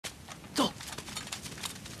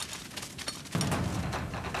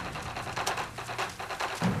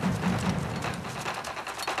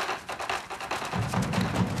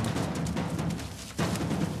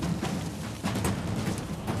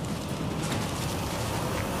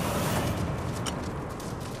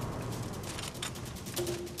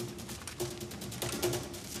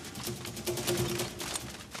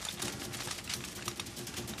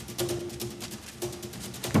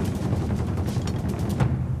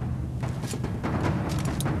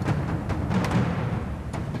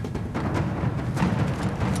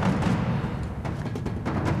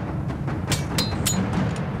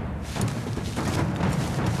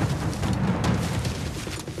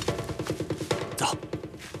的。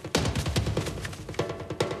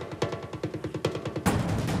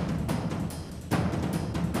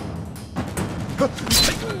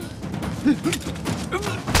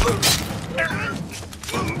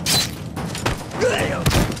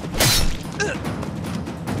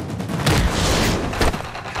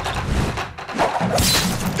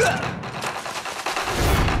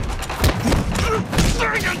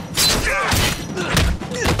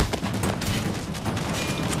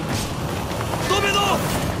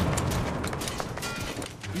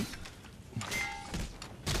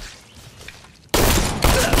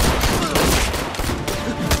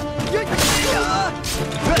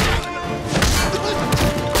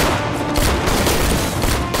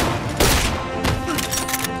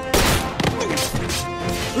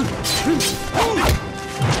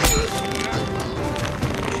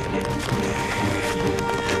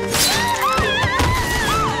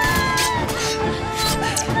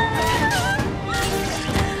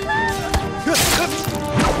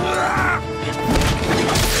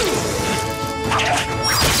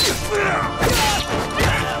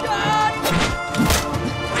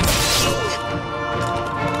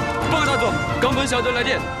 小队来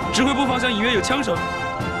电，指挥部方向隐约有枪声。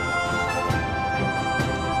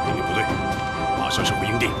命令部队，马上撤回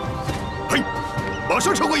营地。嘿，马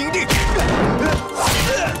上撤回营地。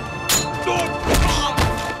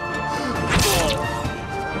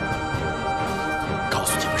告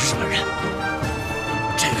诉你们日本人，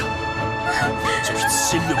这个就是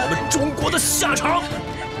侵略我们中国的下场。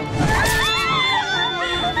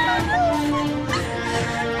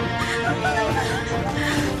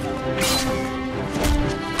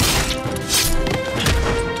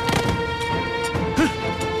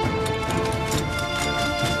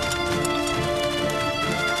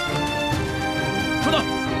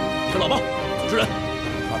 老包，组织人，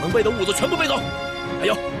把能背的物资全部背走。还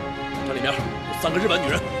有，这里面有3个日本女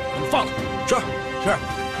人，把他们放了。是，是。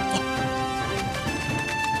走。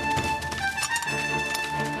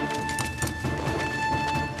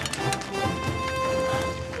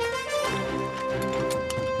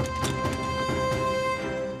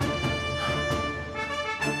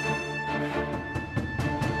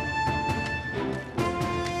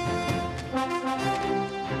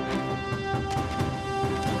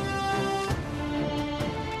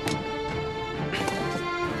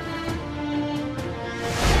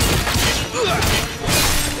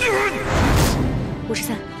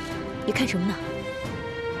53，你看什么呢？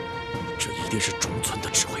这一定是中村的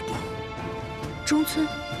指挥部。中村？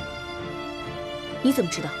你怎么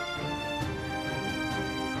知道？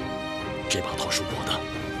这把刀是我的。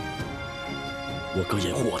我哥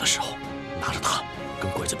掩护我的时候，拿着它跟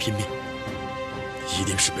鬼子拼命，一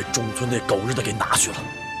定是被中村那狗日的给拿去了。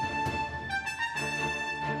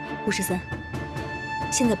53，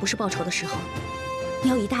现在不是报仇的时候，你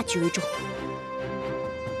要以大局为重。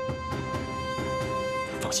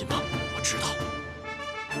 放心吧，我知道。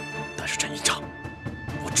但是这一仗，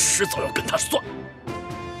我迟早要跟他算。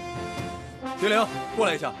丁玲，过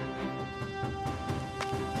来一下。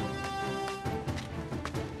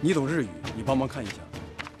你懂日语，你帮忙看一下，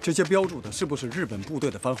这些标注的是不是日本部队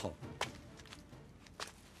的番号？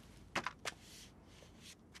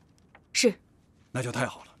是。那就太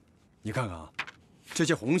好了。你看看啊，这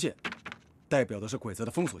些红线代表的是鬼子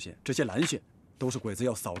的封锁线，这些蓝线都是鬼子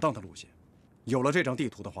要扫荡的路线。 有了这张地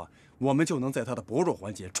图的话，我们就能在它的薄弱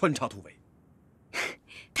环节穿插突围。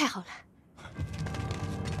太好了！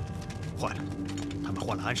坏了，他们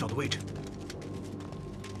换了安哨的位置。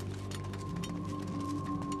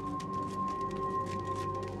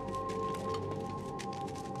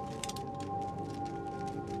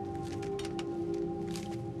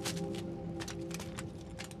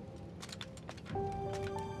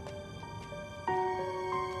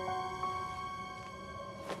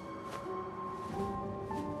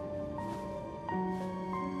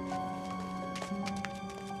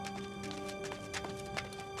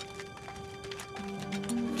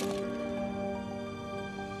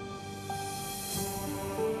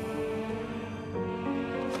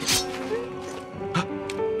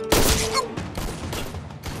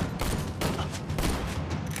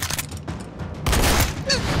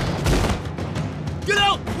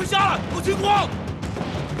有情况！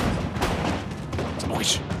怎么回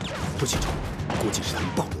事？不清楚，估计是他们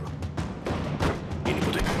暴露了。命令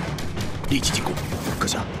部队立即进攻。阁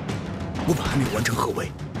下，我们还没有完成合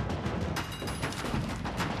围。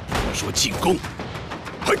我说进攻！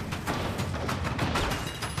嘿！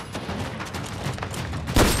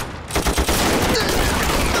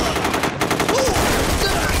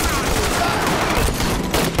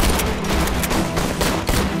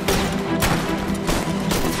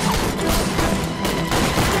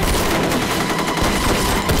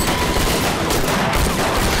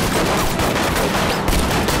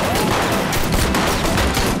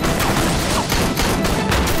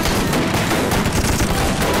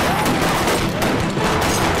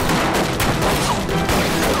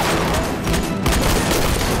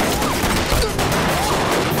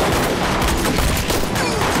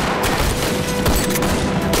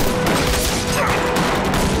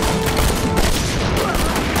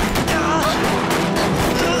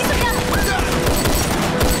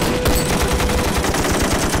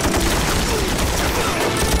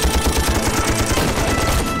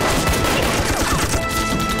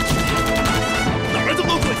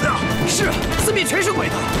是鬼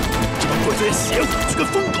子，这帮鬼子也邪乎，就跟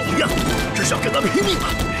疯狗一样，这是要跟咱们拼命吗？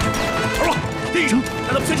二王，第一城，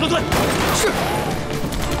带他们先撤退。是。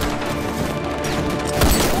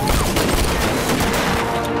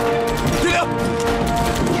听令，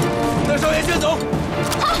带少爷先走。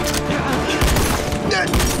好。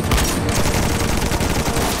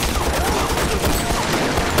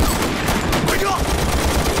快撤！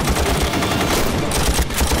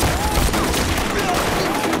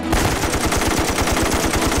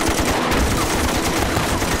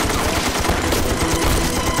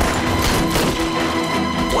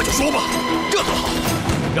我就说吧，这多好，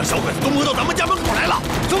让小鬼子都摸到咱们家门口来了。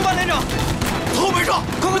中班连长，后面上，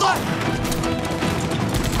快走！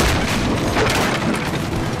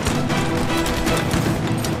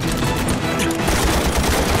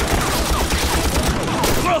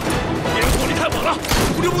敌人火力太猛了，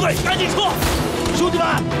五六部队赶紧撤！兄弟们，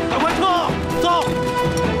赶快撤！走！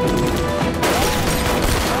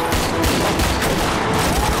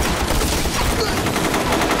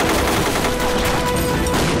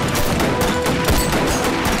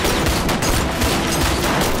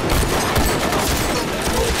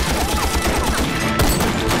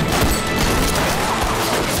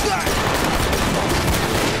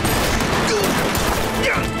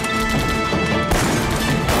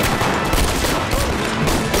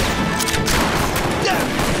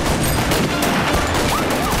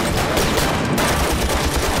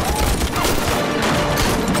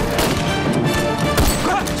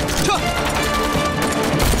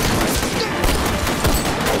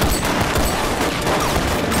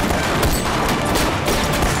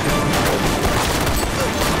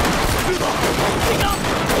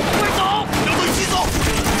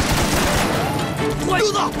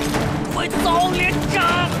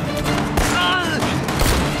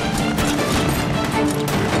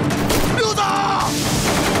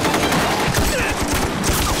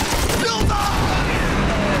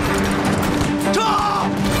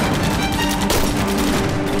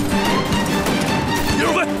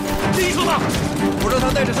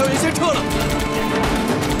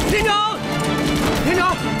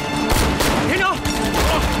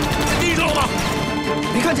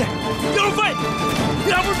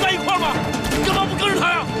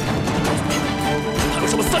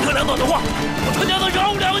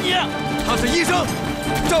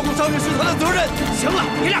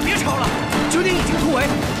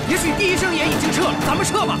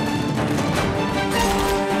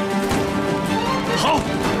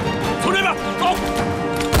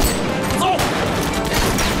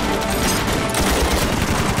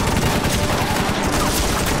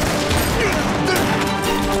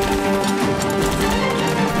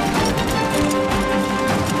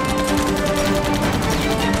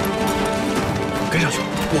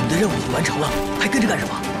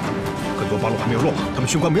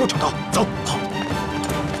军官没有找到，走。好。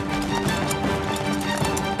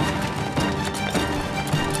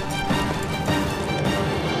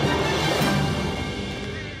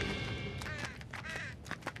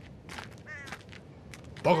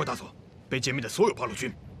报告大佐，被歼灭的所有八路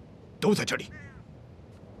军都在这里。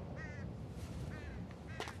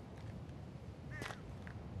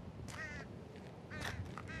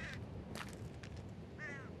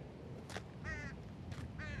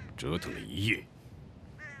折腾了一夜。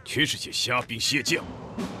 全是些虾兵蟹将。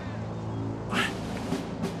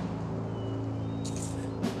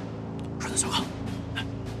儿子，小康，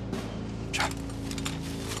这儿。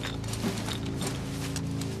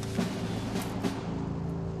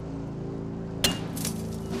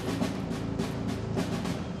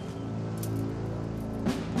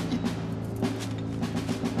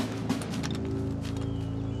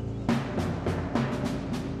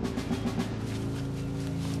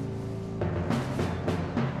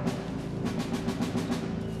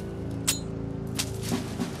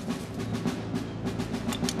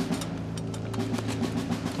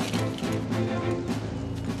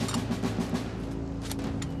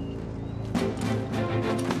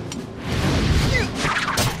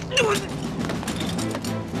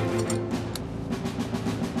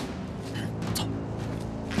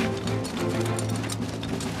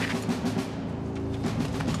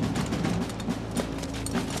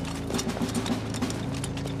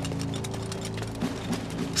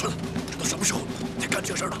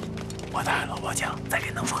这事呢？我带老婆匠再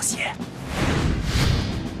给弄双鞋。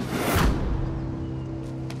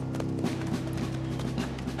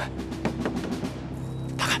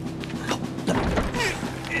打开，走。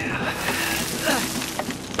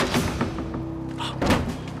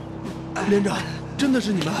连长，真的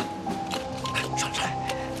是你们？上来，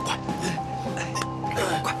快，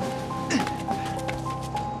快！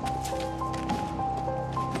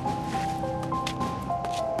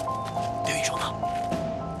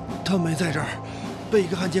他没在这儿，被一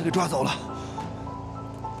个汉奸给抓走了。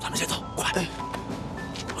咱们先走，快！哎，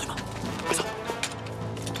老弟们，快走！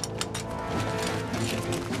兄弟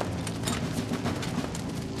们，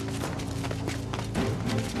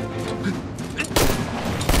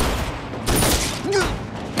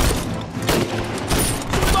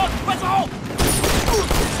快走！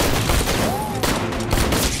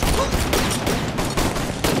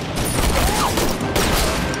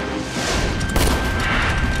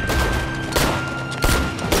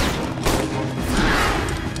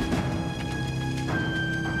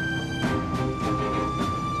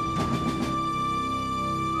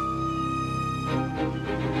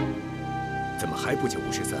 怎么还不见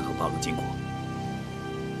513和八路经过？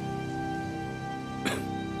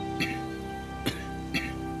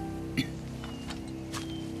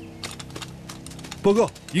报告，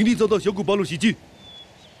营地遭到小股八路袭击。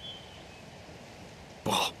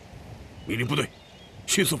不好！命令部队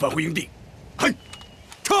迅速返回营地。嘿，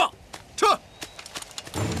撤！撤！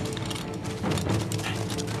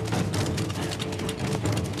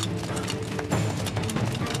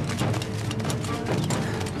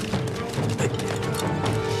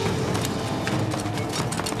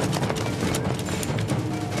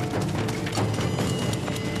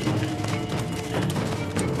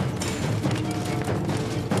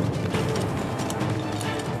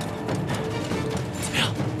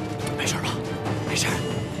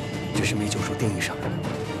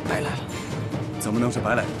怎么能是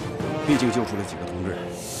白来的？毕竟救出了几个同志。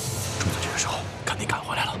就在这个时候，赶紧赶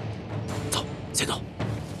回来了。走，先走，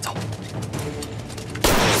走。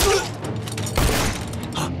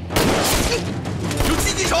有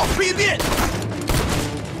狙击手，可以变。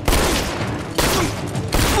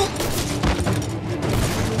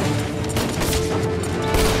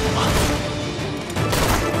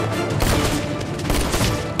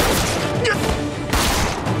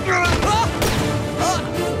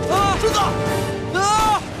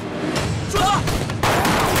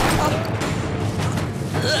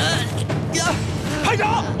排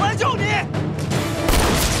长，我来救你！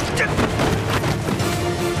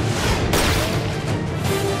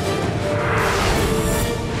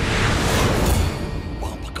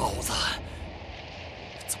王八羔子，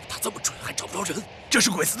怎么打这么准还找不着人？这是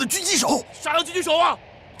鬼子的狙击手，啥样狙击手啊？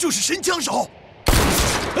就是神枪手。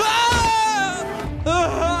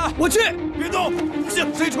我去！别动！不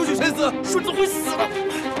行，谁出去谁死？顺子会死的。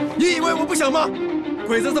你以为我不想吗？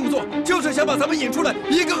鬼子这么做就是想把咱们引出来，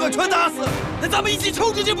一个个全打死。那咱们一起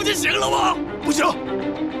冲出去不就行了吗？不行，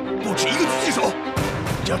不止一个狙击手，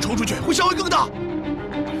这样冲出去会伤害更大。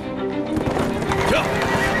停！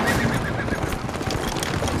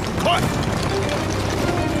快！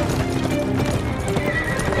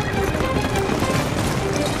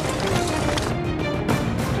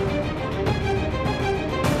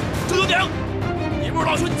周九鼎，你不是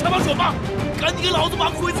老说你枪法准吗？赶紧给老子把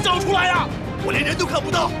鬼子找出来呀！我连人都看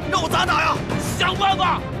不到，让我咋打呀？想办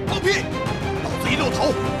法！放屁！老子一溜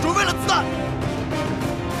头，准备了子弹。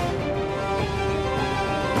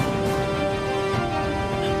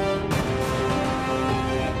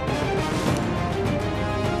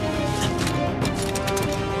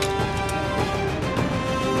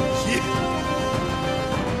1、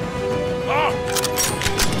2、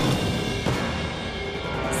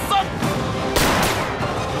3。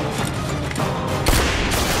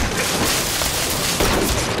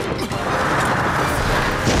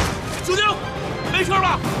九鼎，没事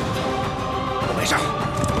吧？我没事。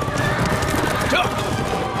停！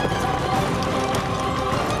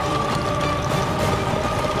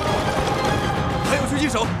还有狙击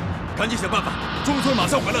手，赶紧想办法。中村马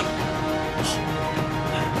上回来了。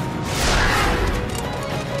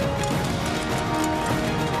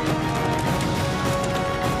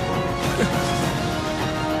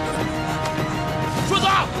顺子，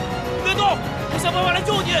别动，我想办法来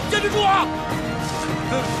救你，坚持住啊！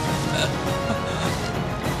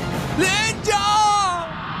连长，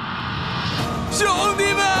兄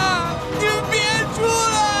弟们，你们别出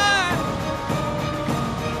来！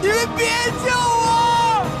你们别救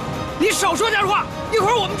我！你少说点话，一会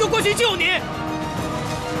儿我们就过去救你。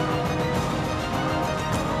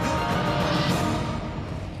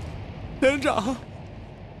连长，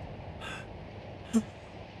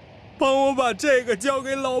帮我把这个交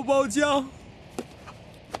给老包浆。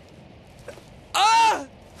啊！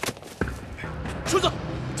顺子，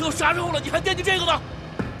这都啥时候了，你还惦记这个呢？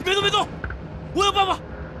你别动，别动，我有办法。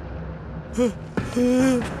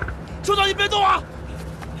顺子，你别动啊！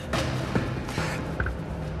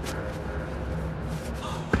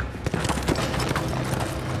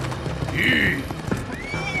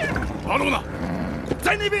马路呢？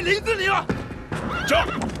在那边林子里了。这，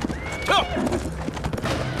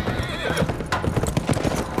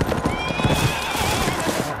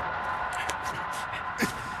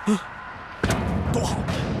多好，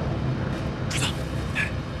知道。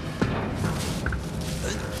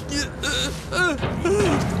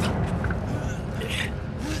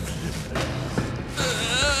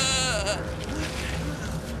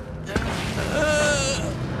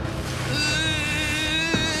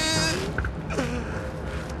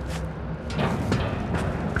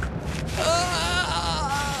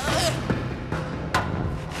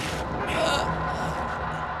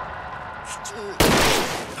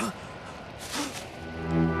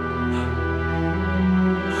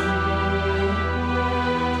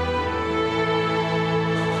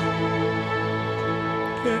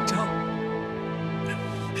连长，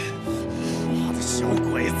妈的小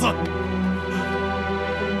鬼子！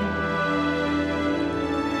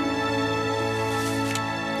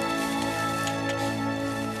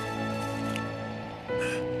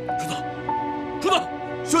主子，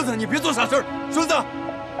孙子，你别做傻事儿，孙子。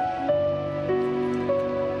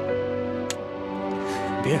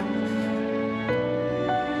别，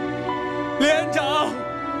连长，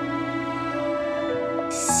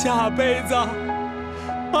下辈子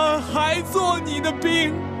俺还做你的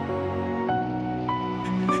兵。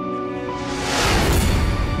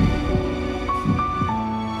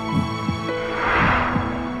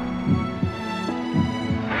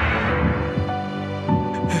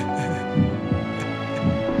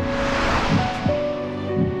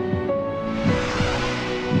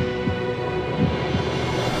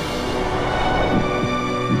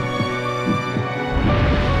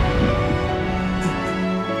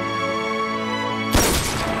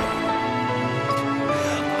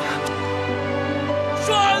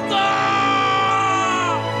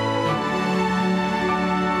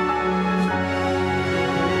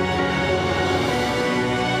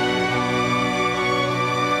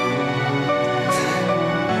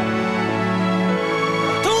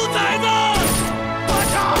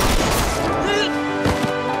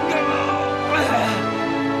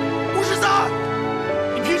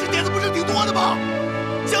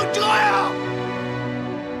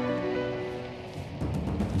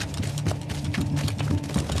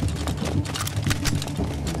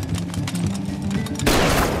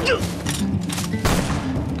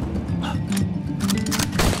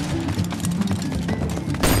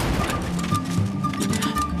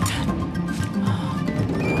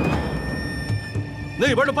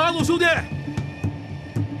那边的八路兄弟，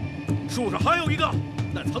树上还有一个，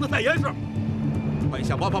但藏得太严实，快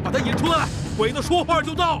想办法把他引出来，鬼子说话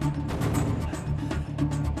就到。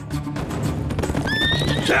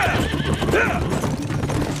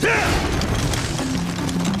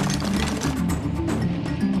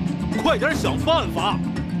快点想办法，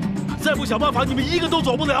再不想办法，你们一个都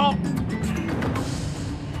走不了。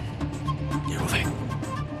聂若飞，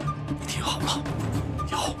你听好了，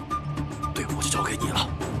以后队伍就交给你了，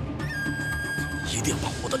一定把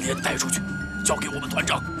我的连带出去，交给我们团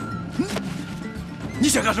长。你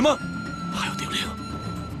想干什么？还有丁玲，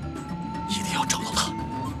一定要找到他。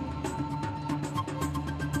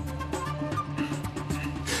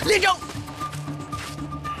连长。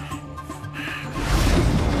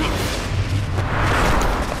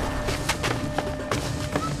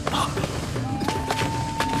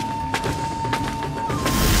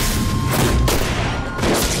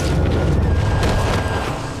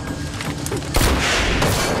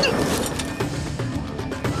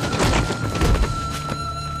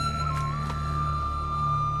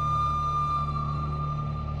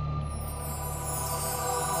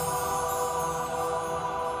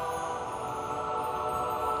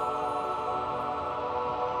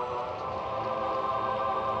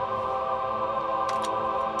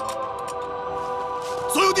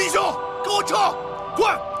所有弟兄，跟我撤！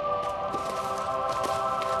快！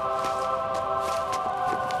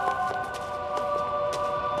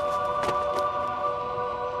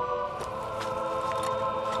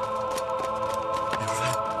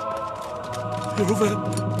叶如飞，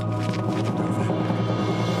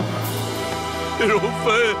叶如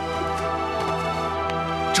飞，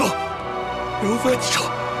撤！叶如飞，撤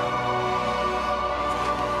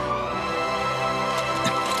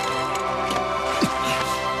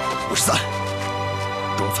！53，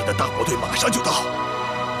中村的大部队马上就到，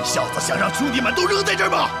你小子想让兄弟们都扔在这儿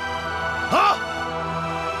吗？啊！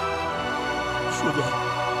叔子，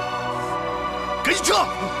赶紧撤！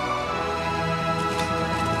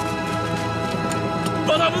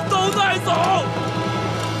把他们都带走！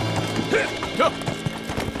撤！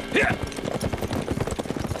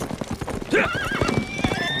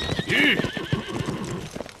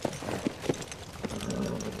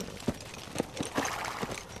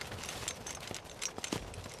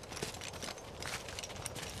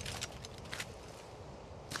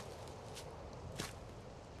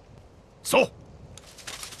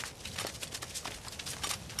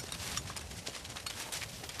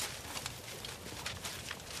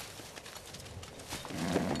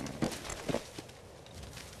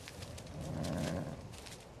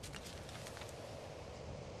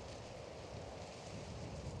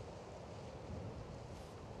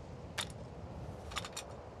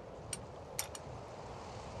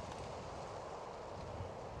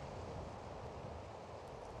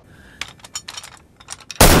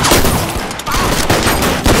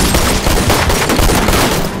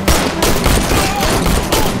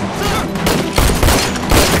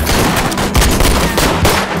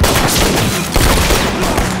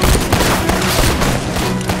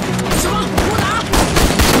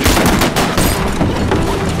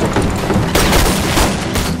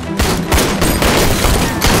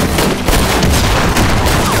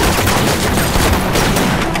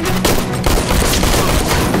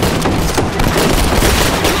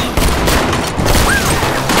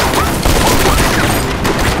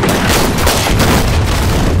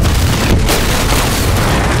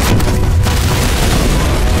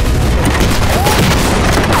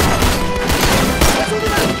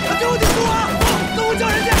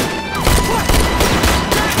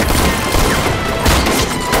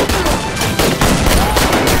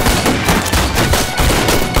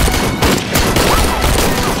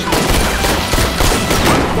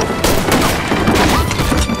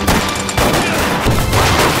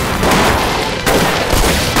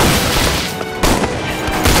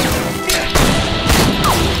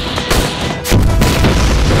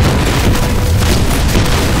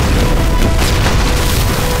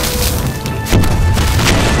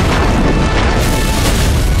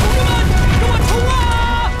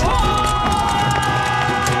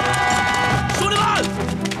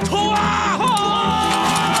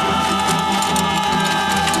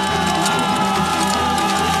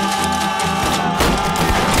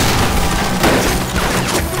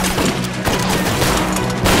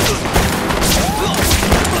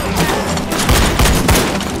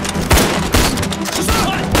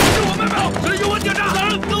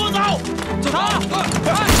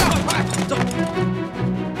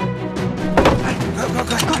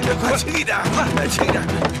点，快，轻点，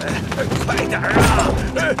快点啊！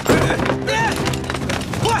爹，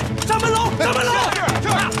快上门楼，上门楼！是，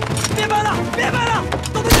别搬了，别搬了，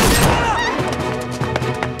都在这别搬了！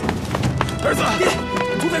儿子，爹，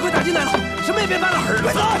土匪快打进来了，什么也别搬了，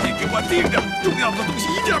快走！你给我盯着，重要的东西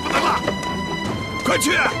一件不能落。快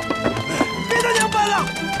去！别他娘搬了，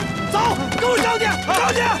走，跟我上去，上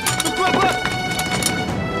去！快！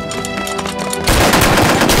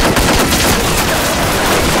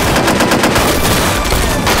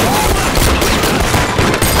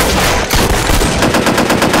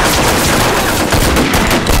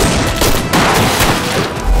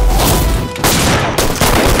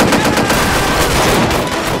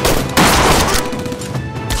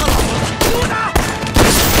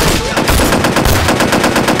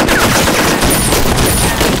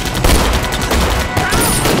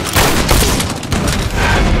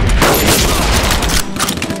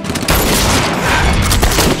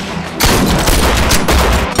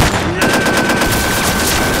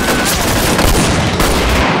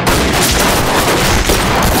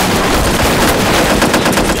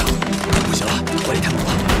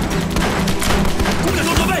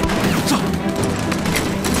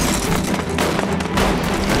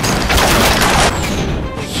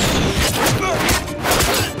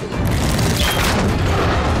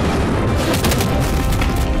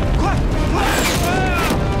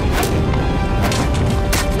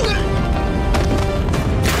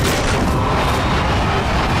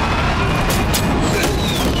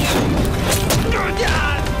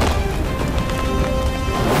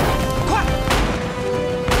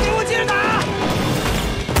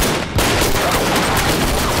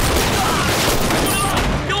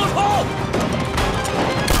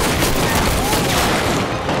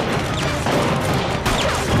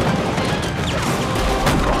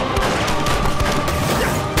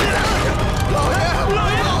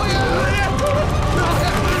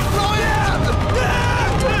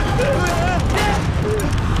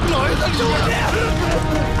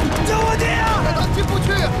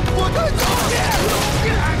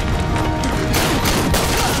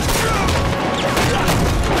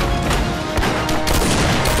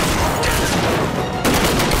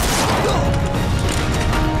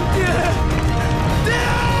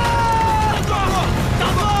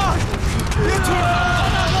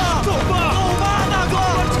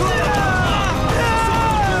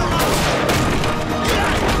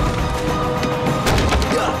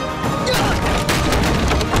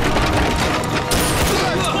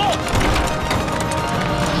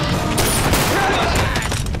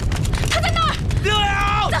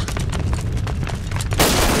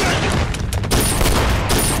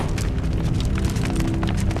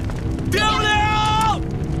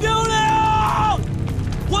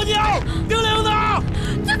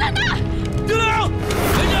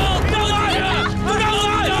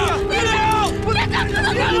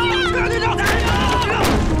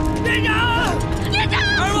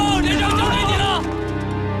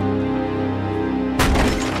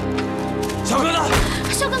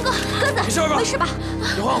 没事吧？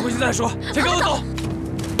有话回去再说，先跟我走。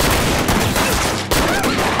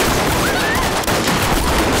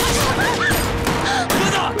鸽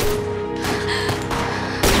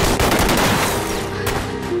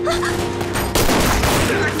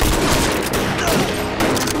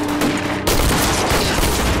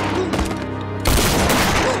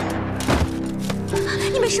子，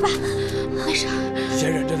你没事吧？没事。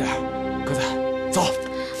先忍着点，鸽子，走。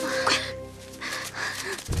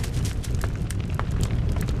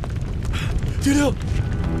 丁玲，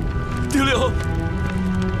丁玲，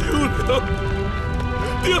丁玲，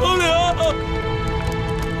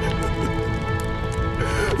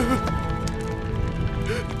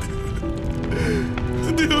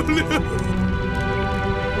丁玲，丁玲。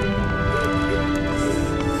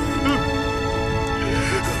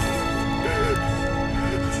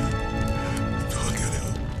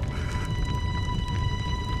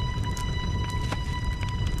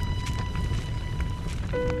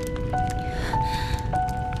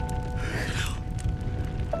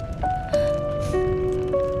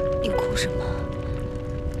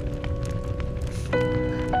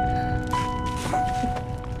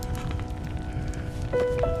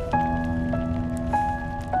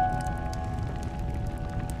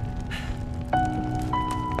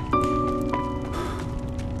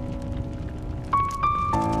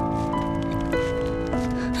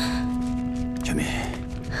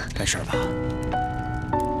 没事吧？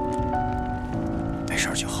没事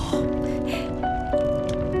就好。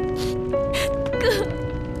哥，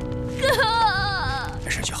没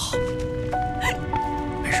事就好，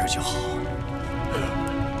没事就好。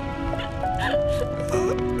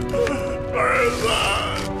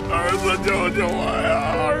救救我呀，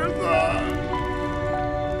儿子！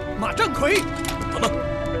马占魁，等等。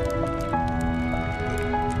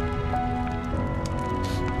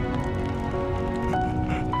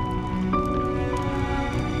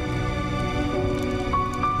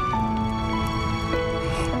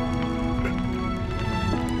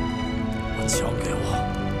把枪给我。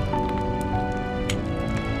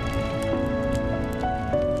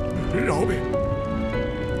饶命！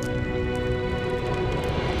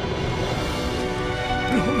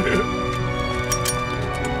饶命！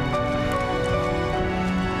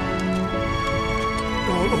饶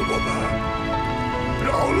了我吧！饶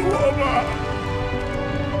了我吧！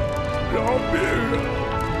饶命啊！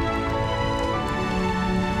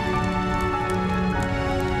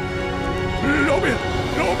饶命！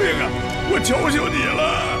饶命啊！我求求你了！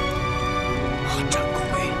马占魁，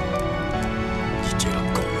你这个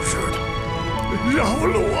狗日的！饶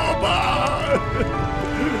了我吧！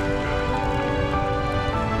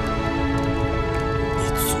你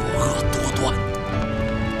作恶多端，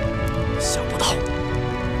想不到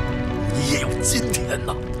你也有今天呐！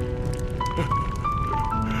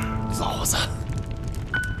老子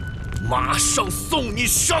马上送你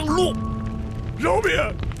上路！饶命！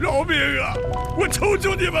饶命啊！我求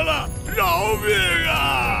求你们了！饶命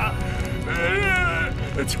啊！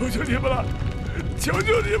求求你们了！求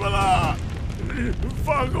求你们了！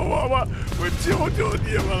放过我吧！我求求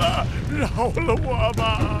你们了！饶了我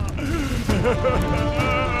吧！求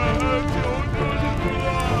求你们了！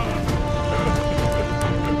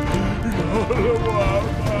饶了我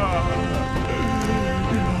吧！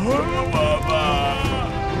饶了我吧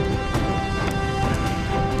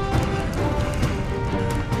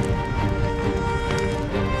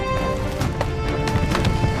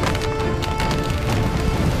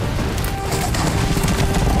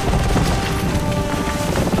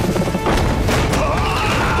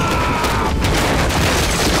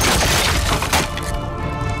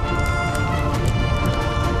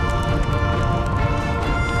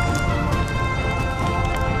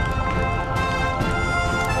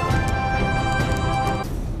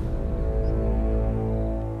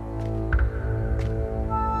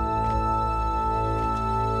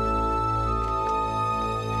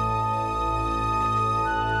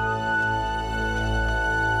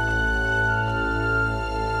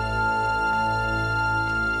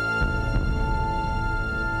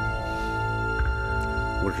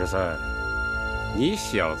！53，你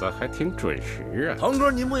小子还挺准时啊！堂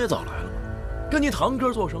哥，您不也早来了吗？跟你堂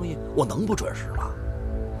哥做生意，我能不准时吗？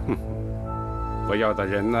哼，我要的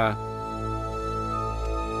人呢？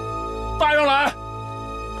带上来！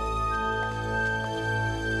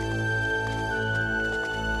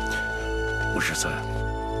吴13，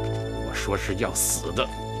我说是要死的，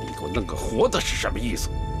你给我弄个活的是什么意思？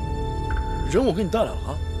人我给你带来了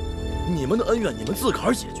啊，你们的恩怨你们自个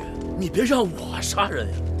儿解决，你别让我杀人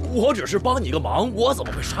呀！我只是帮你个忙，我怎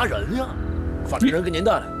么会杀人呀？反正人给您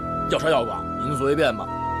带来，要杀要剐您随便吧。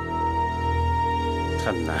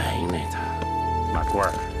他奶奶的，马官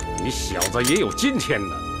儿，你小子也有今天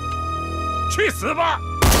呢！去死吧！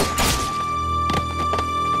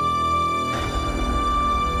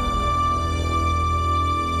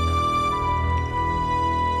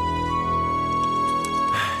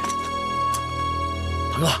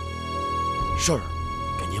堂哥，事儿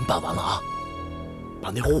给您办完了啊，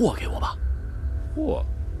把那货给我吧。货？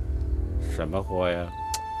什么货呀？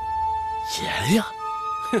盐呀！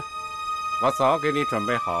哼，我早给你准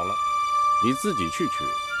备好了，你自己去取。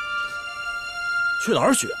去哪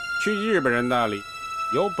儿取？去日本人那里，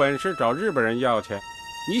有本事找日本人要去，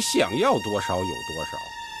你想要多少有多少。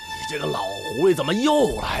你这个老狐狸怎么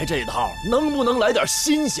又来这套？能不能来点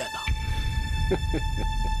新鲜的？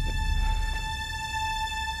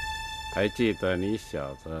还记得你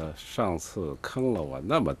小子上次坑了我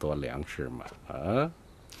那么多粮食吗？啊！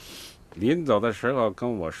临走的时候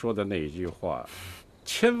跟我说的那句话，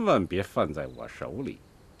千万别犯在我手里。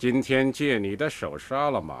今天借你的手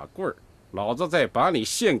杀了马贵儿，老子再把你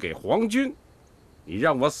献给皇军，你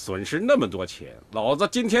让我损失那么多钱，老子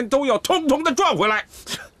今天都要通通的赚回来。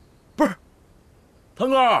不是，堂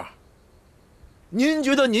哥，您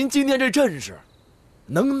觉得您今天这阵势，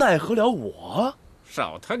能奈何了我？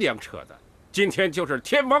少他娘扯的！今天就是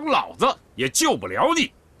天王老子也救不了你。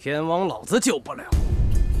天王老子救不了，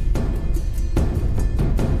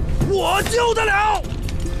我救得了！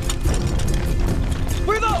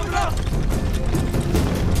回到这儿。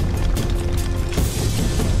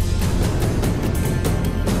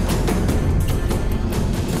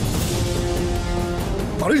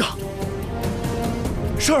马旅长，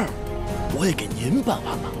事儿我也给您办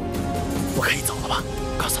完了，我可以走了吧？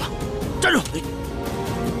告辞了，站住！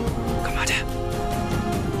干嘛去？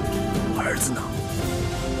我儿子呢？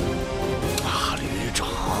大旅长，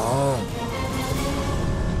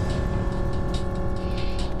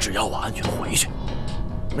只要我安全回去，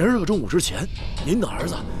明儿个中午之前，您的儿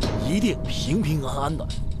子一定平平安安的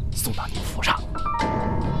送到您府上。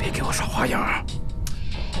别给我耍花样啊！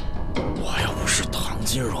我要不是唐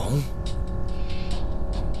金荣，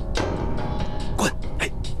滚！哎，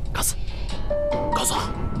嘎子，告诉我，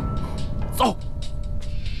走。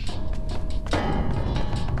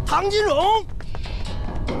唐金荣，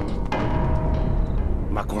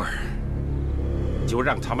马贵儿，就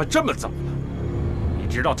让他们这么走了。你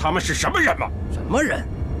知道他们是什么人吗？什么人？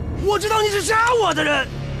我知道你是杀我的人。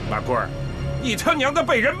马贵儿，你他娘的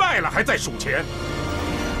被人卖了，还在数钱。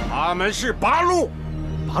他们是八路。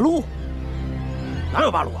八路？哪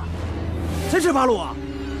有八路啊？谁是八路啊？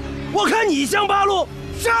我看你像八路，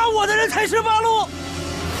杀我的人才是八路。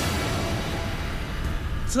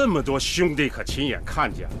这么多兄弟可亲眼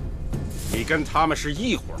看见了，你跟他们是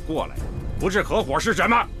一伙过来，不是合伙是什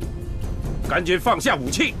么？赶紧放下武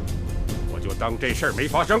器，我就当这事儿没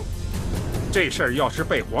发生。这事儿要是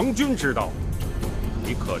被皇军知道，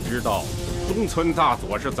你可知道中村大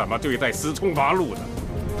佐是怎么对待私通八路的？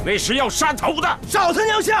那是要杀头的！少他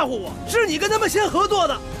娘吓唬我！是你跟他们先合作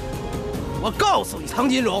的。我告诉你，唐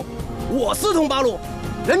金荣，我私通八路，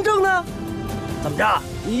人证呢？怎么着？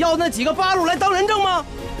你要那几个八路来当人证吗？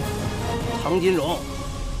唐金荣，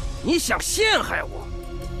你想陷害我？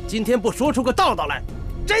今天不说出个道道来，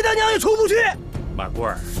这他娘也出不去。马贵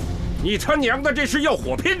儿，你他娘的这是要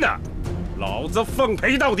火拼呢！老子奉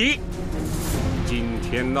陪到底！今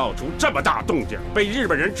天闹出这么大动静，被日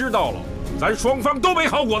本人知道了。咱双方都没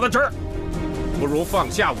好果子吃，不如放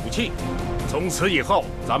下武器，从此以后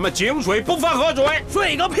咱们井水不犯河水。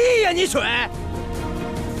水个屁呀，你水！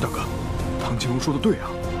大哥，唐金荣说的对啊，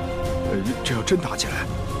这要真打起来，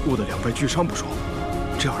误得两败俱伤不说，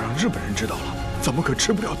这要让日本人知道了，咱们可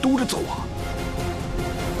吃不了兜着走啊。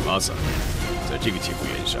阿 Sir， 在这个节骨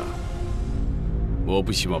眼上，我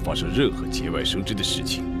不希望发生任何节外生枝的事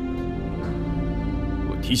情。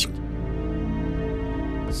我提醒你，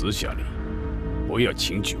私下里不要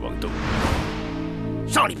轻举妄动。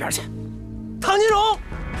上里边去！唐金荣，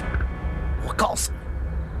我告诉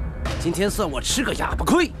你，今天算我吃个哑巴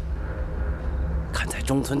亏。看在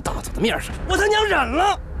中村大佐的面上，我他娘忍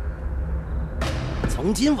了。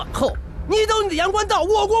从今往后，你走你的阳关道，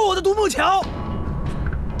我过我的独木桥。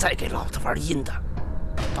再给老子玩阴的，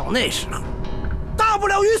到那时候，大不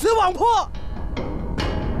了鱼死网破。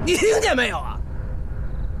你听见没有啊？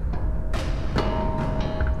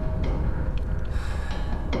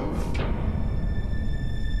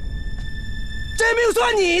这命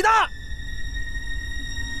算你的！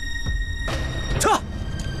撤！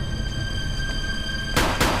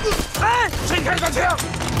哎，谁开的枪？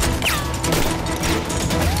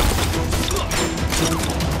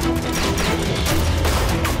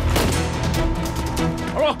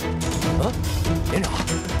二王，啊，连长，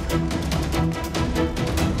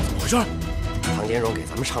怎么回事？唐金荣给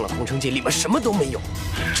咱们上了空城计，里面什么都没有，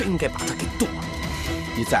真应该把他给剁了。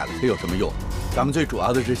你宰了他有什么用？咱们最主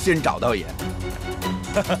要的是先找到爷。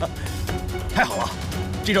太好了，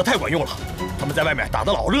这招太管用了，他们在外面打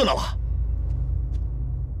得老热闹了。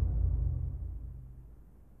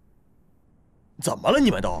怎么了？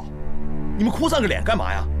你们都？你们哭丧着脸干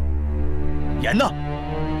嘛呀？盐呢？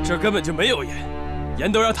这根本就没有盐，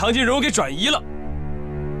盐都让唐金荣给转移了。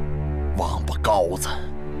王八羔子！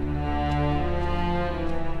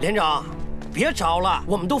连长，别找了，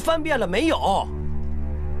我们都翻遍了，没有。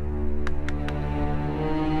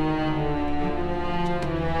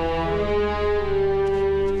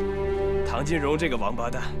唐金荣这个王八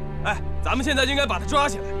蛋，哎，咱们现在就应该把他抓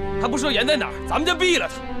起来。他不说盐在哪儿，咱们就毙了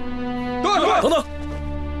他。对，等等，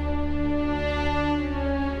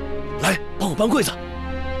来，帮我搬柜子。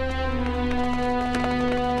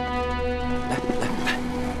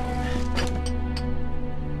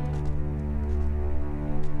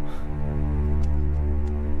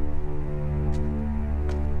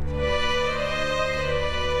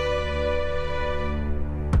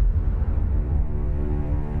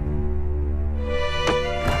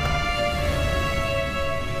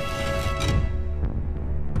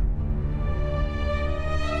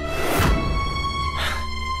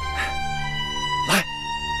来。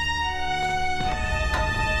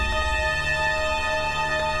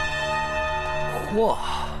哇，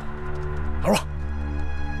二王，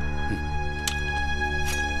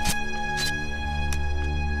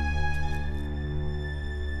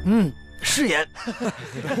是盐。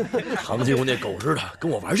唐金荣那狗日的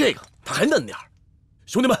跟我玩这个，他还嫩点儿。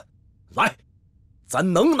兄弟们，来，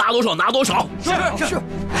咱能拿多少拿多少。是，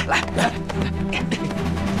来，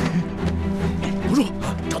不住，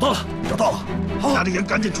找到了。好，拿着烟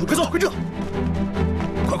赶紧出，快走，快撤！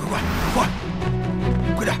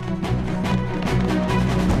快点！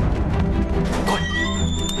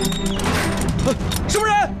是不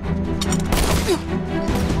是人？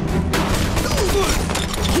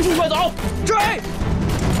速快走，追！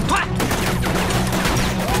快！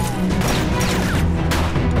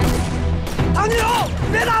唐金荣，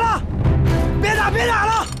别打了！别打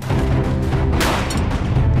了！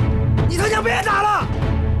你他娘别打了！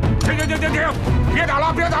停！别打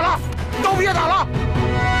了！都别打了！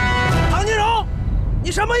唐金荣，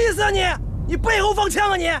你什么意思啊你？你背后放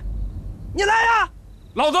枪啊你？你来呀！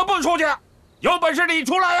老子不出去，有本事你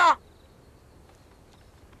出来呀！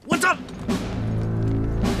我这。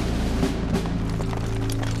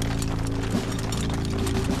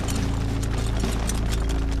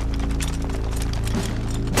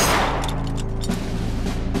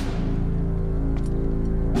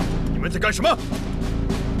你们在干什么？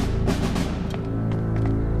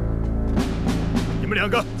你们两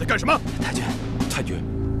个在干什么？太君，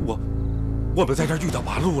我们在这儿遇到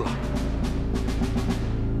八路了。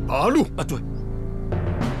八路啊，对。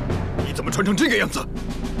你怎么穿成这个样子？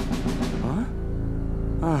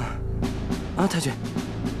太君，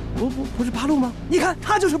不是八路吗？你看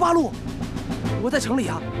他就是八路。我在城里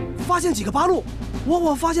啊，发现几个八路，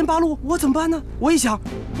我发现八路，我怎么办呢？我一想，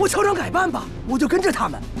我乔装改扮吧，我就跟着他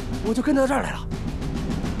们，我就跟到这儿来了。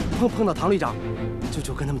碰到唐旅长，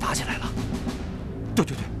就跟他们打起来了。对，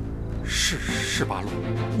是八路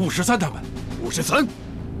，53他们，53，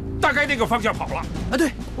大概那个方向跑了。啊，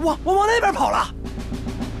对，我往那边跑了。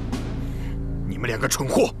你们两个蠢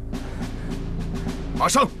货，马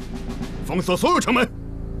上封锁所有城门，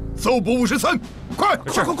搜捕53，快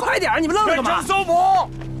点！你们愣着干嘛？认真搜捕！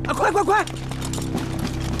啊，快！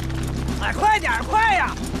哎，快点，快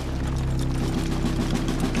呀！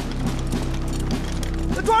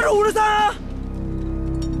抓住53啊！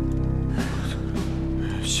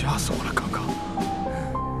吓死我了！刚刚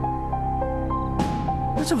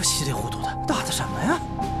那这么稀里糊涂的，打的什么呀？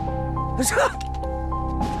撤！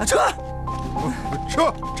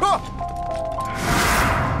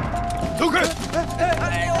走开！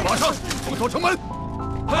马上封锁城门！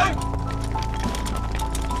快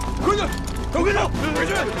去！回去！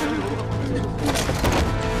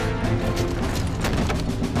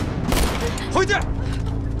回去！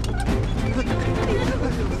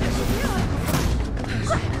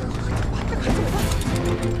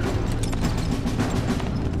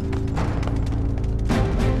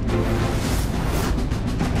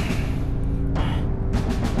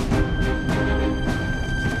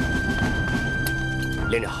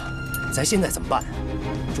连长，咱现在怎么办？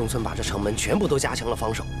中村把这城门全部都加强了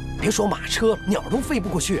防守，别说马车，鸟都飞不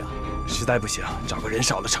过去啊！实在不行，找个人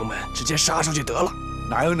少的城门，直接杀出去得了。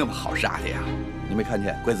哪有那么好杀的呀？你没看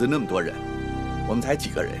见鬼子那么多人，我们才几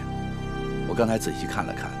个人呀？我刚才仔细看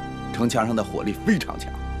了看，城墙上的火力非常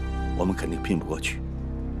强，我们肯定拼不过去。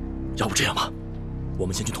要不这样吧，我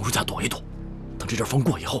们先去桐树下躲一躲，等这阵风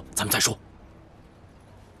过以后，咱们再说。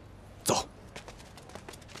走。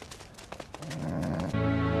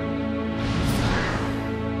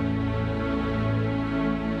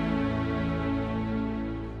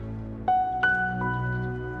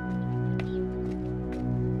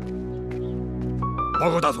报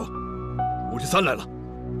告大佐，53来了，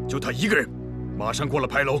就他一个人，马上过了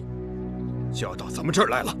牌楼，就要到咱们这儿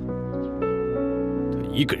来了。他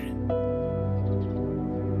一个人，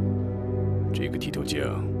这个剃头匠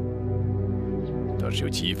倒是有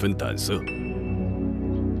几分胆色。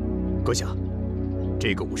阁下，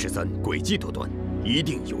这个53诡计多端，一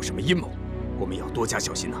定有什么阴谋，我们要多加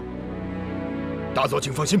小心呐。大佐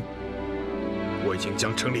请放心，我已经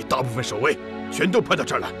将城里大部分守卫全都派到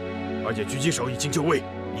这儿来。而且狙击手已经就位，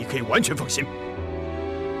你可以完全放心。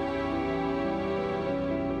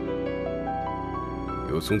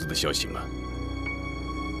有松子的消息吗？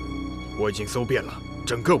我已经搜遍了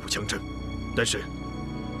整个武强镇，但是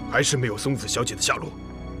还是没有松子小姐的下落。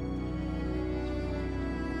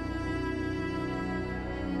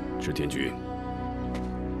石田君，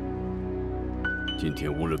今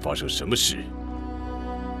天无论发生什么事，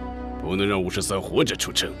不能让53活着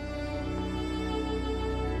出城。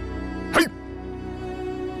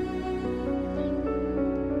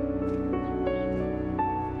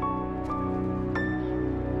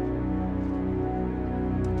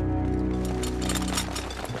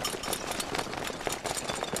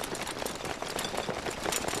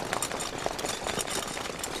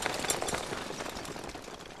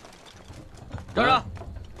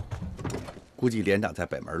估计连长在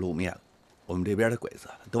北门露面了，我们这边的鬼子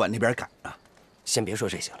都往那边赶呢。先别说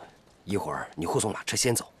这些了，一会儿你护送马车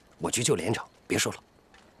先走，我去救连长。别说了，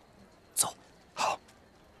走。好。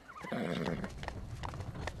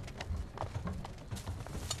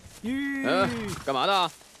干嘛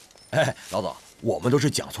呢？哎，老总，我们都是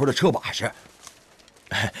蒋村的车把式。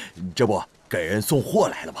哎，这不给人送货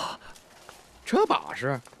来了吗？车把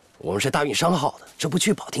式？我们是大运商号的，这不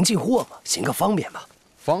去保定进货吗？行个方便吧。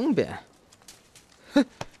方便。哼。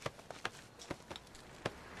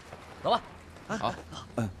走吧。好。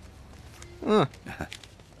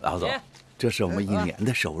老总，这是我们1年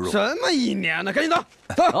的收入。什么1年呢？赶紧走，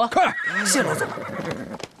走，快点！谢老总。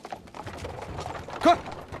快！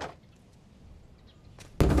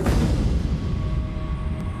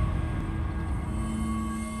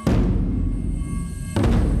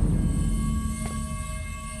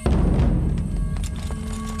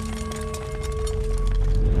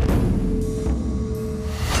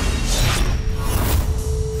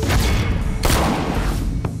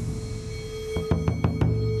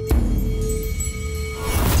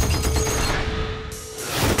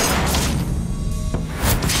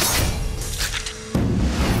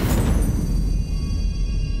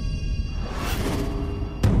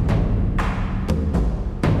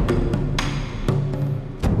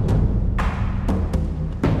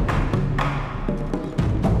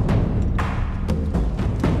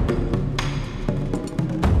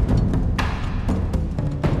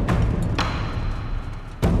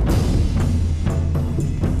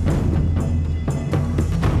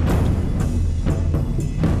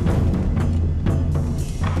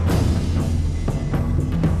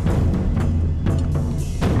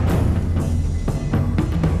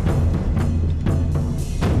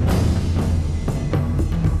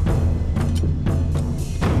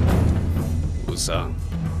桑，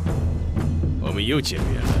我们又见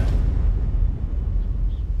面了。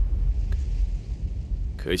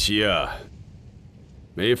可惜啊，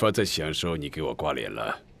没法再享受你给我刮脸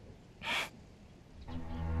了。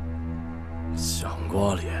想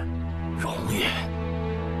刮脸容易，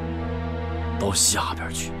到下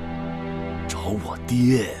边去找我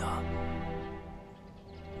爹呀！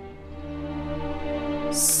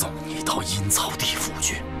送你到阴曹地府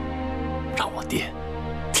去，让我爹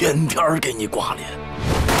天天给你刮脸。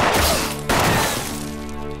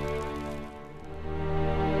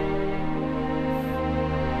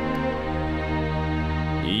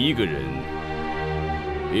你一个人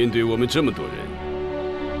面对我们这么多人，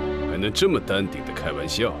还能这么淡定的开玩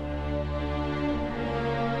笑，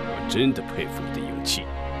我真的佩服你的勇气。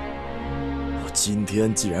我今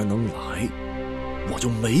天既然能来，我就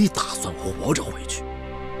没打算活着回去。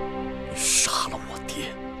你杀了我爹，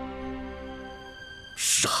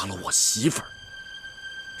杀了我媳妇儿，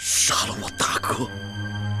杀了我大哥，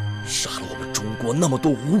杀了我们中国那么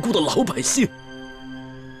多无辜的老百姓。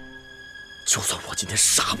就算我今天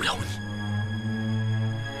杀不了你，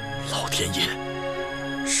老天爷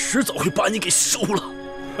迟早会把你给收了。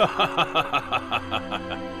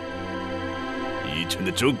愚蠢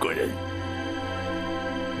的中国人，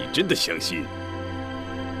你真的相信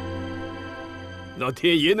老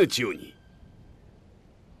天爷能救你？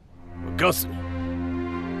我告诉你，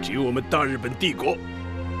只有我们大日本帝国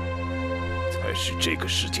才是这个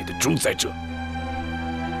世界的主宰者。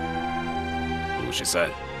53，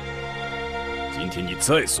今天你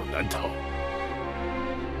在所难逃。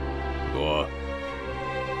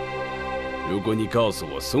如果你告诉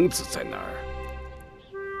我松子在哪儿，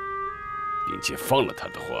并且放了他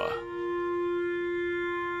的话，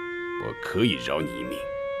我可以饶你一命。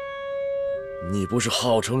你不是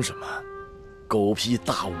号称什么狗屁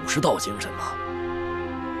大50道精神吗？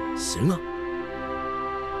行啊，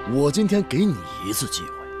我今天给你一次机会，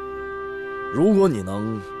如果你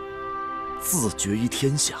能自绝于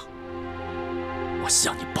天下，我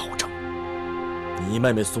向你保证，你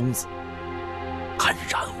妹妹松子安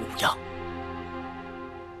然无恙。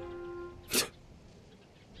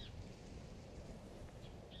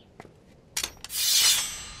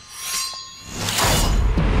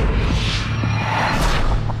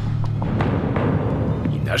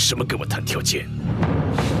你拿什么跟我谈条件？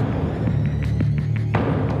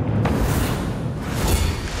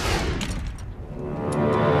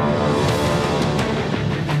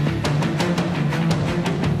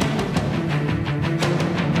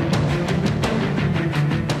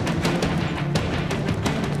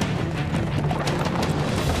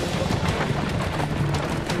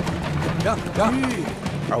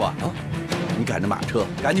二娃啊，你赶着马车，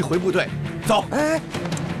赶紧回部队，走！哎，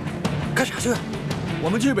干啥去？我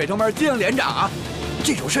们去北城门接应连长啊！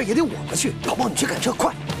这种事也得我们去。老包，你去赶车，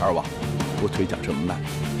快！二娃，我腿脚这么慢，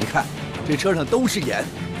你看这车上都是盐，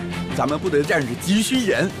咱们部队的战士急需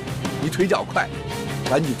严，你腿脚快，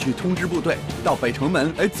赶紧去通知部队到北城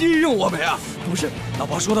门来接应我们呀！不是，老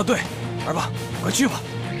婆说的对，儿子，快去吧。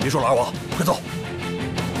别说了，二娃，快走。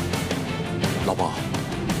老婆，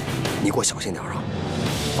你给我小心点啊！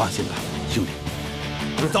放心吧，兄弟，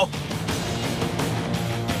走。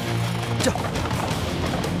这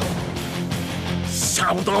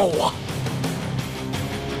吓不到我。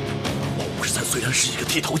我53虽然是一个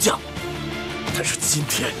剃头匠，但是今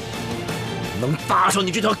天能搭上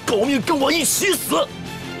你这条狗命跟我一起死，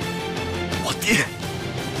我爹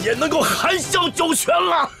也能够含笑九泉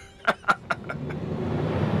了。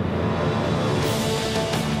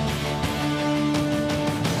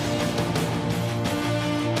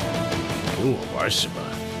跟我玩是吧？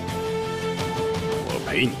我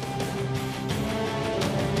陪你。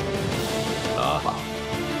啊！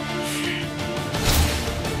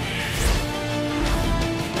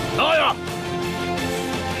拿呀！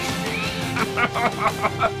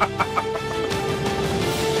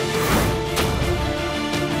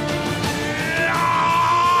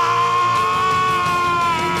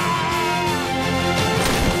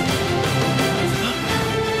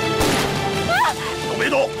都别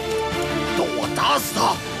动，等我打死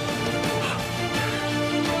他！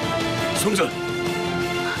孙子，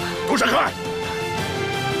都闪开！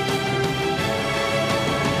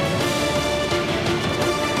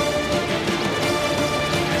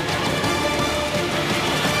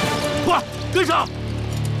快，跟上！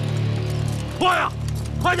快呀，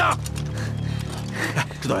快点！哎，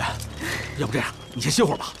指导员，要不这样，你先歇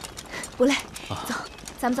会儿吧。不累，走，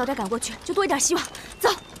咱们早点赶过去，就多一点希望。走。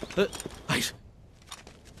哎呀！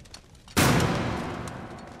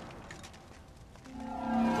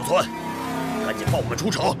主村，赶紧放我们出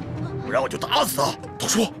城，不然我就打死他！都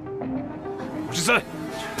说，53，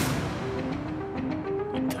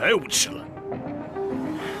你太无耻了！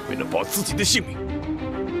为了保自己的性命，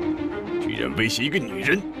居然威胁一个女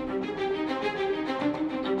人，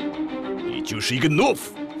你就是一个懦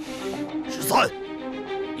夫！13，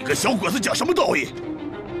你跟小鬼子讲什么道义？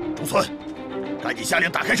主村，赶紧下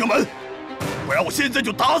令打开城门，不然我现在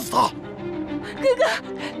就打死他！哥哥，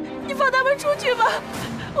你放他们出去吧，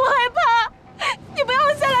我害怕，你不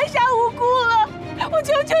要再来杀无辜了，我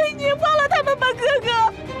求求你放了他们吧，哥哥，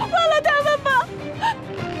放了他们吧！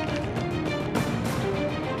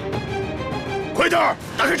快点，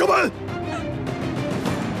打开城门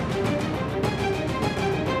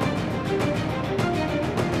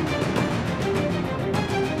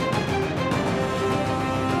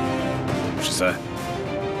！13，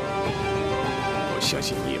我相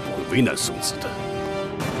信你也不会为难松子的。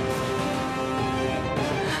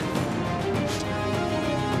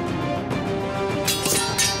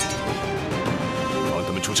放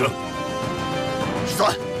他们出城。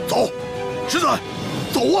13，走！13，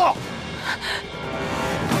走啊！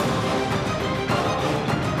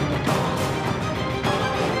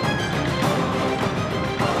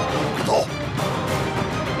走！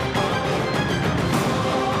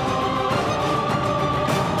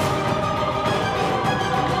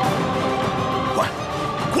快，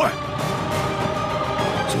快！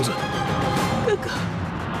松子，哥哥，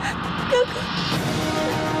哥哥。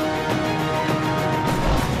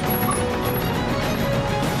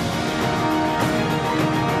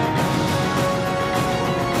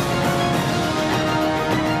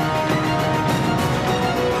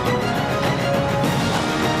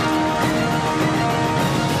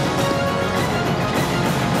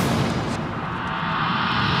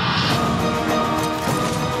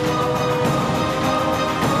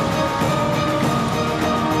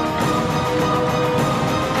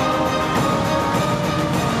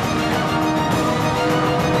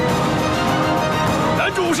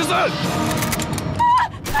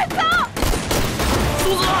快走！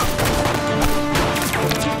苏子！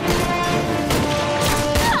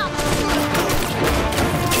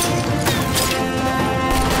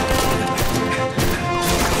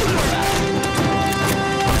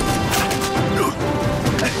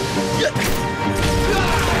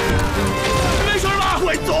没事吧？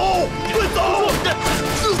快走！快走！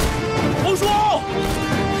王叔！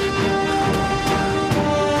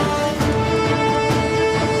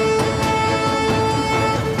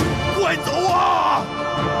快走啊！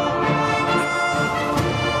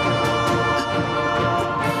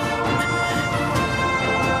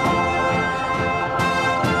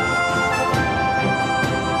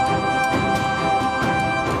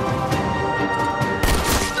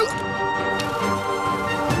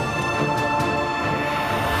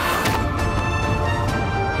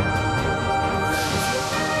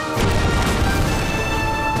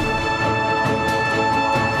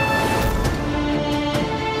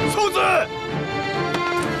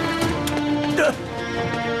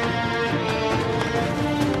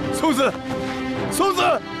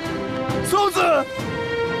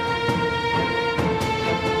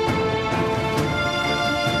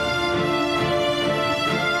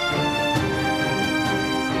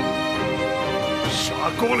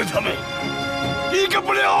过了他们，一个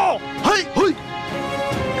不留！嘿，嘿。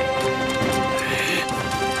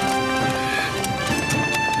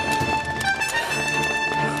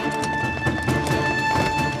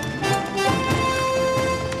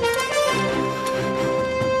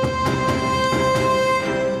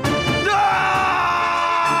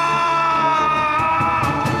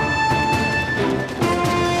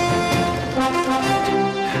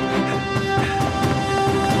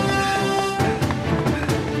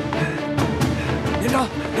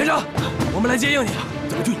 连长，我们来接应你啊！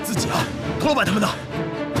怎么就你自己啊？佟老板他们呢？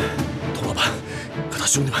佟老板和他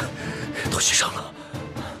兄弟们都牺牲了。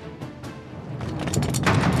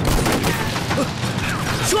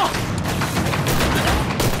撤！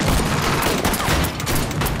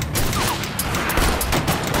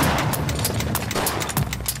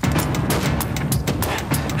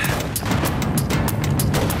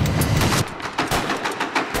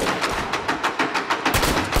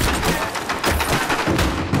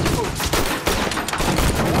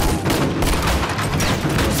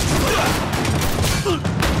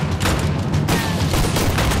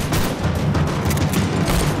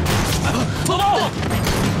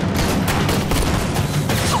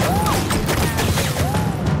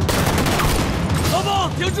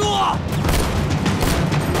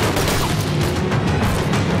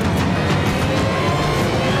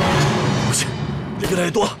越来越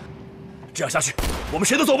多了，这样下去，我们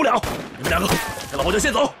谁都走不了。你们两个跟老包就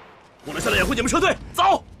先走，我留下来掩护你们撤退。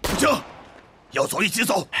走，不行，要走一起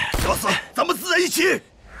走，要死咱们死在一起。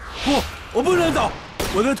不，我不能走，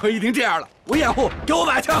我的腿已经这样了，我掩护，给我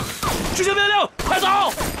买枪。执行命令，快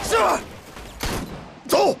走！是。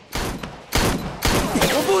走。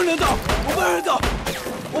我不能走，我不能走，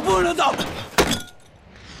我不能走。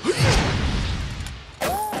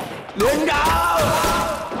连长。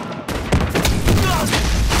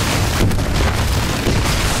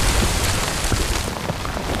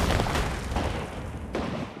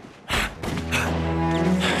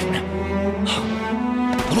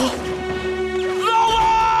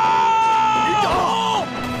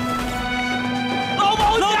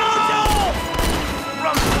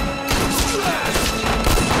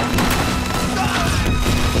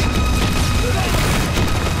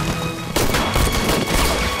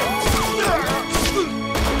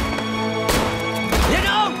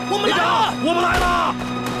 我们来了！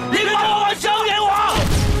你把我把枪给我！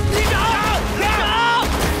连长，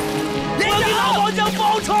我给老包将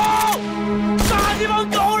报仇！杀你们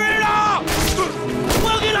狗日的！我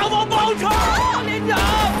给老包报仇！连长，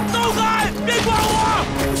走开！别管我！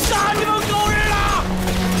杀你们狗日的！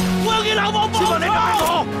我给老包报仇！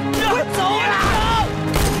快走啊！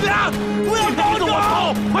我要报仇！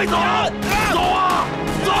快走！走啊！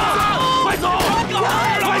走！快走！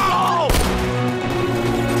快走！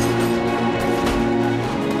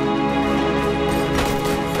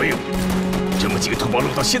 废物！这么几个土包路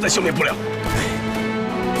到现在消灭不了，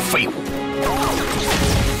废物！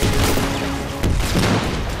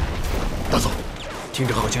大总，听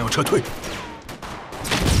着好像要撤退，